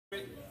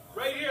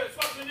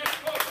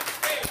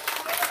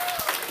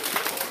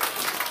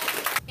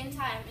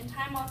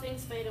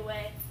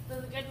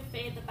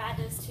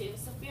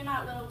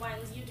not, little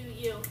ones, you do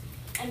you,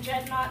 and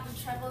dread not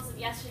the troubles of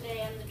yesterday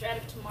and the dread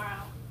of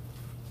tomorrow.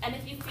 And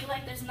if you feel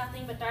like there's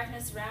nothing but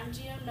darkness around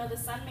you, know the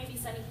sun may be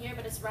setting here,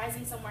 but it's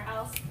rising somewhere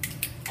else.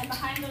 And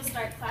behind those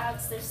dark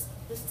clouds,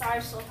 the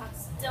stars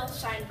still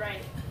shine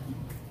bright.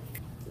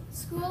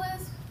 School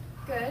is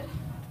good,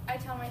 I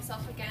tell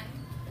myself again.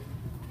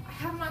 I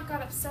have not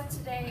got upset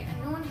today,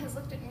 and no one has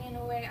looked at me in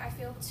a way I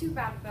feel too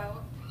bad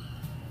about.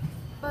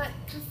 But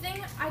the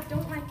thing I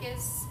don't like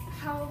is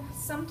how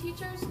some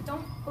teachers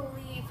don't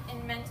believe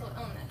in mental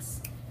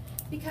illness.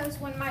 Because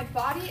when my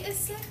body is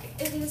sick,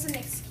 it is an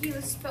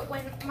excuse, but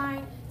when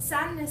my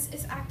sadness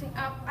is acting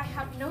up, I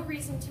have no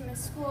reason to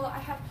miss school, I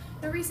have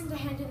no reason to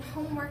hand in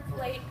homework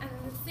late, and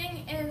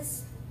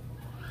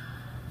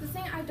the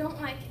thing I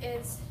don't like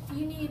is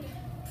you need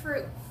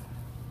proof.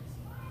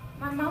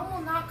 My mom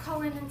will not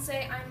call in and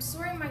say, I'm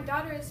sorry my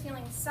daughter is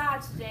feeling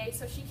sad today,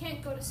 so she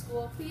can't go to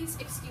school. Please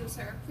excuse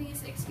her.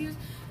 Please excuse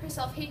her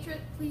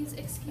self-hatred. Please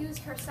excuse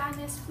her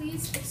sadness.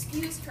 Please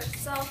excuse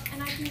herself.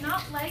 And I do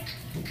not like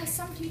how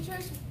some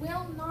teachers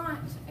will not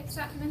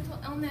accept mental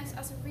illness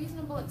as a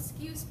reasonable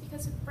excuse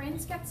because her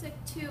brains get sick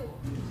too.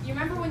 You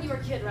remember when you were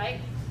a kid, right?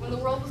 When the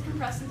world was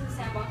compressed into the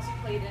sandbox you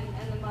played in,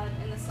 and the mud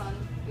and the sun.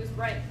 It was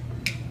bright.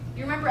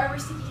 You remember ever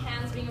sticky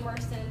hands being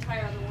immersed in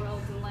entire other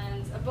worlds and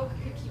lands. A book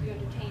could keep you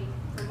entertained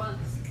for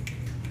months.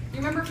 You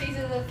remember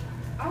phases of,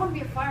 I want to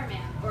be a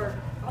fireman, or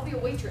I'll be a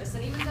waitress,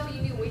 and even though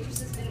you knew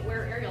waitresses didn't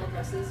wear aerial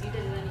dresses, you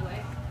did it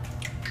anyway.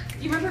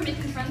 Do you remember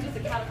making friends with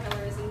the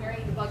caterpillars and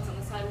marrying the bugs on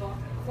the sidewalk,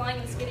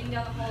 flying and skidding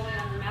down the hallway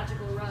on your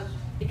magical rug,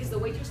 because the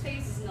waitress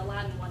phase is an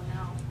Aladdin one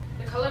now.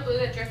 The color blue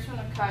that drips from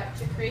the cut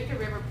to create the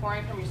river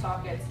pouring from your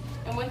sockets,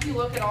 and once you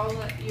look at all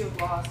that you have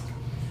lost,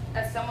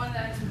 as someone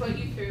that has put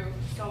you through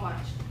so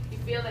much, you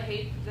feel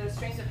the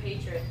strength of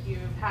hatred you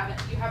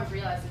haven't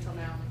realized until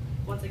now.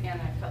 Once again,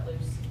 I've cut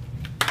loose.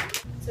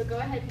 So go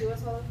ahead, do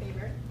us all a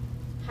favor.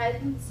 Hide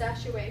and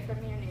stash away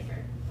from your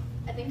neighbor.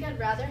 I think I'd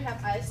rather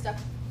have my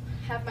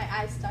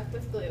eyes stuck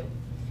with glue,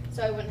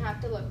 so I wouldn't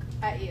have to look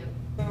at you.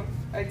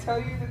 I tell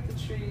you that the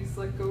trees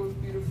let go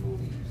of beautiful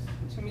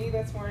leaves. To me,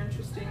 that's more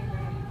interesting than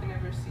what you can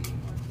ever see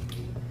on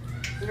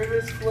TV. The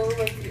rivers flow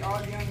like the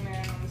odd young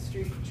man on the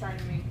street trying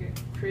to make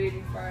it,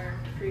 creating fire,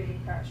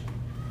 creating passion.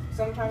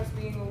 Sometimes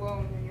being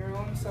alone in your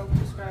own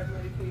self-described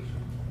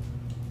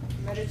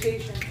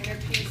meditation, inner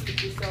peace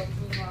with yourself,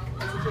 meanwhile,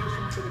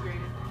 hesitation for the greater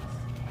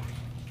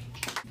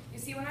things. You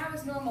see, when I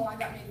was normal, I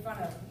got made fun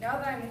of. Now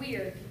that I'm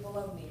weird, people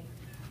love me.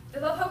 They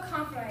love how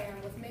confident I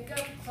am with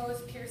makeup,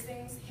 clothes,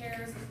 piercings,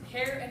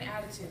 hair, and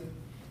attitude.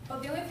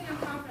 But the only thing I'm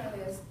confident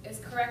is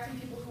correcting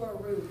people who are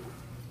rude.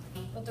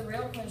 But the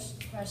real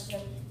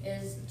question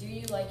is, do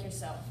you like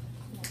yourself?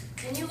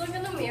 Can you look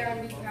in the mirror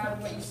and be proud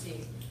of what you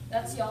see?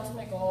 That's the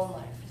ultimate goal in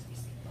life.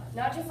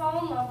 Not to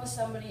fall in love with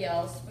somebody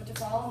else, but to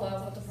fall in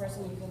love with the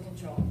person you can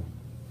control.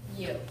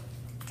 You.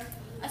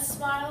 A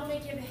smile may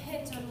give a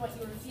hint on what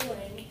you are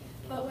feeling,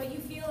 but what you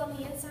feel on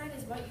the inside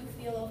is what you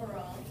feel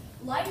overall.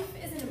 Life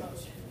is an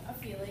emotion, a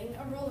feeling,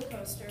 a roller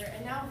coaster,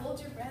 and now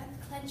hold your breath,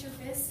 clench your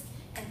fists,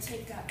 and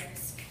take that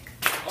risk.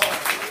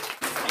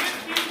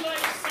 If you like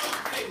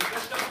something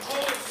that the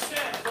poet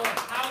said, or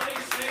how they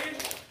say it,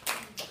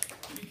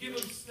 you give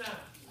them snap.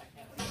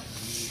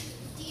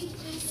 Deep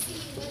blue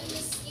sea, what a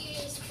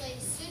mysterious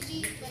place, so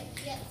deep but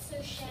yet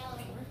so shallow,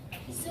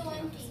 so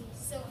empty,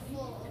 so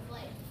full of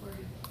life.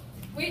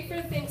 Wait for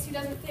the thinks who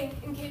doesn't think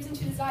and caves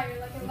into desire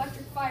like an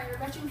electric fire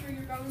rushing through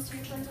your bones to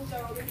your frontal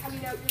dome and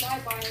cutting out your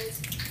live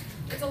wires.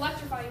 It's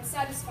electrifying,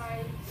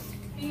 satisfying.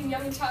 Being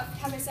young and tough,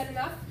 have I said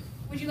enough?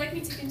 Would you like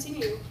me to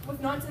continue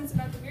with nonsense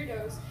about the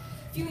weirdos?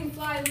 Feeling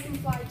fly, looking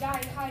fly,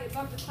 dying high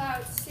above the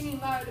clouds, singing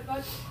loud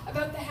about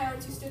the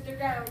hounds who stood their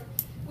ground,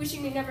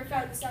 wishing they never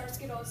found the sour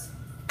skittles.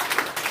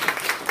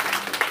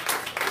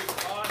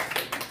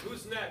 Awesome.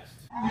 Who's next?